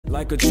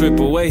like a trip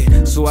away,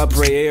 so I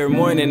pray every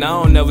morning. I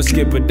don't never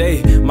skip a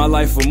day. My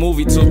life a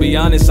movie, to be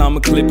honest, I'm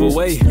a clip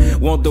away.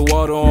 Want the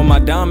water on my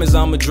diamonds,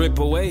 I'm a drip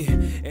away.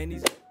 And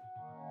these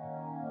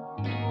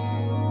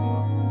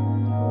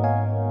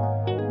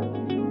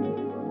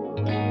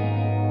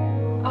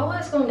I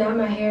was gonna dye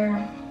my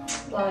hair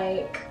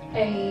like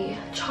a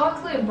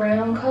chocolate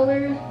brown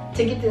color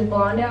to get this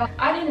blonde out.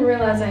 I didn't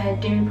realize I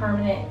had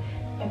demi-permanent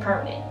and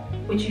permanent,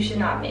 which you should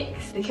not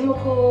mix. The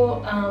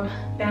chemical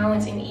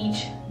balance in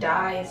each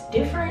dye is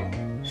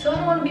different, so I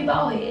don't want to be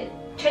bald head.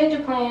 Change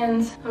of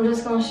plans. I'm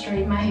just gonna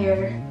straighten my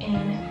hair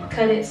and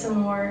cut it some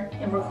more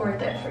and record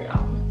that for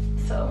y'all.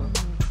 So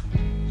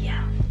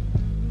yeah.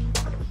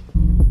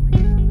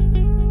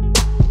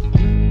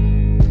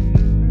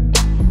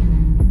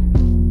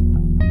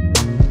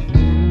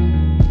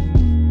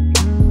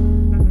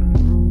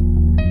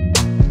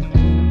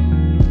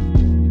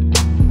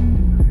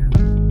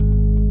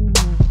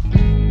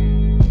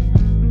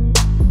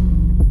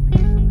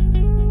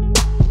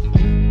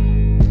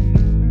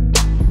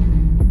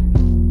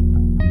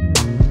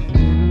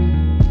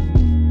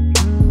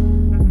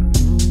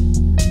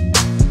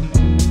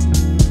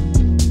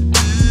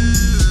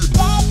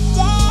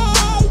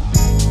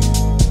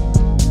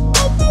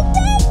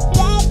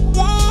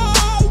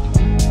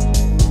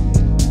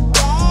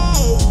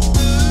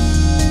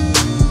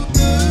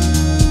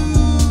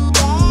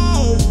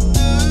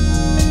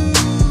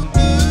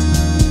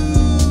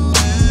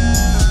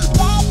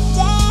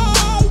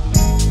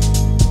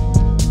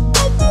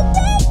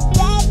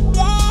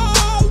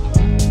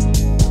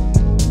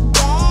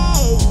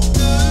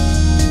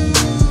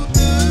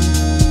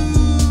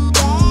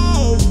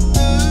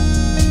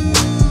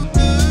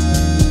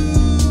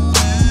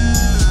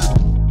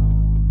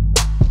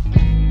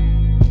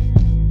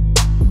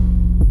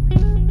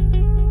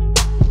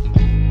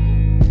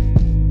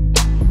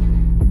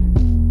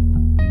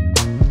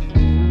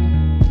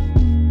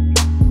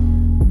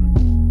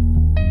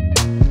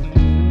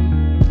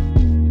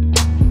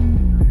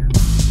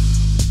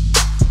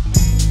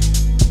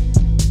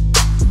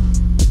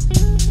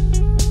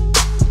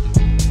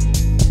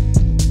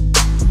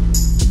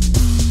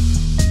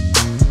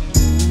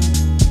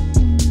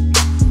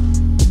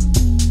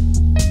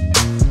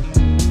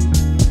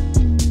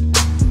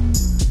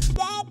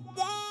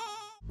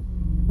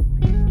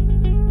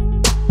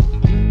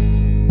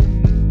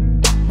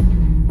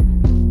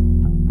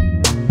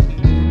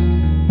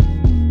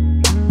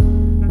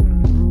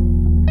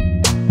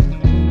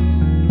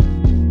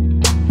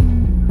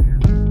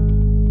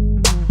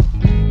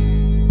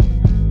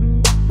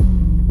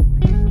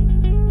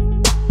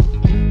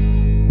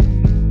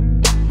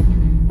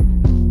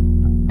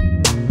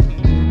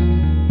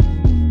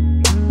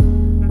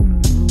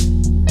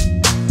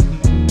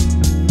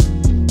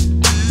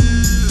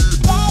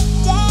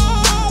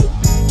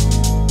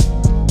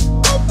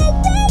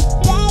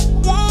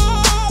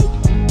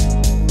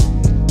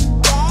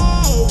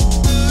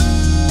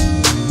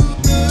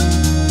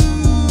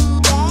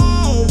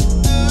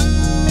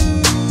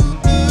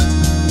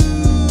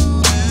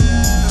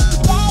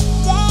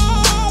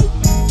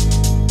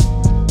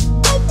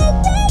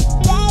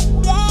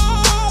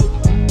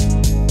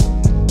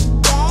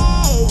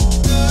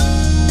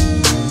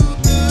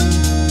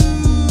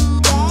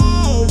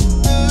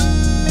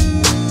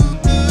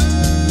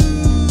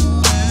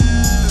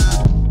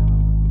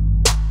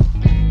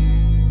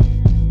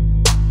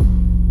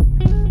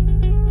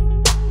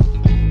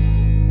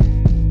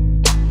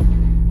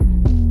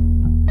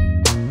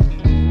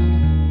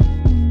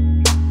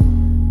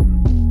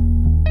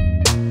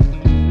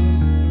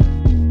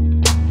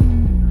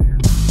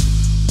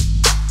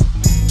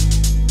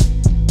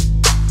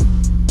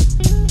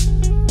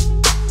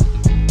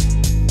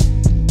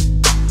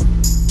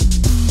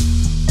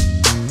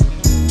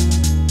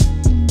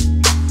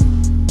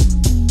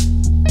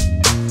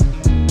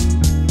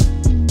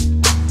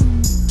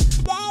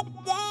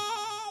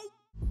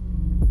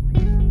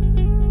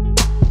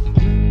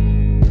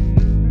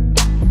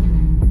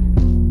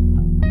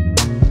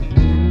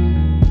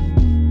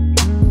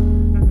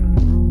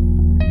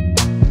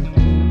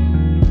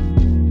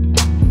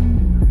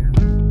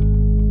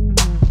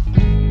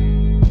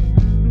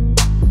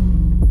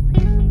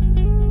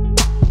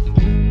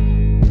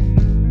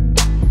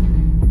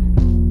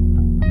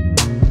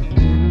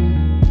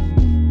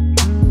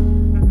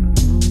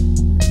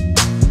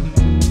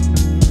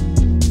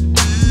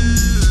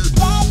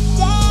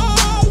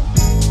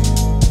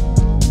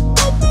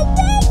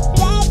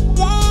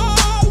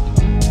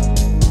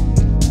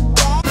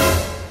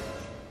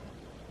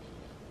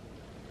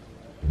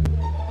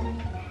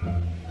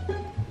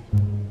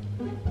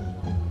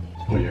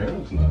 Oh, your hair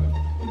looks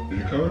nice. Did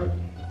you color it?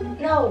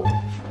 No.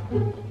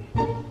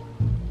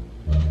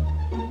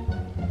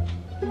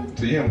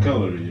 So you haven't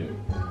colored it yet?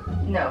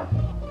 No.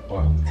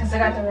 Why? Because I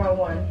got the wrong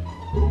one.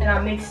 And I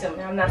mixed them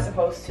and I'm not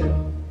supposed to.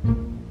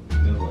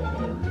 Just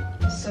like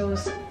that. So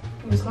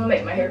it was gonna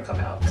make my hair come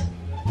out.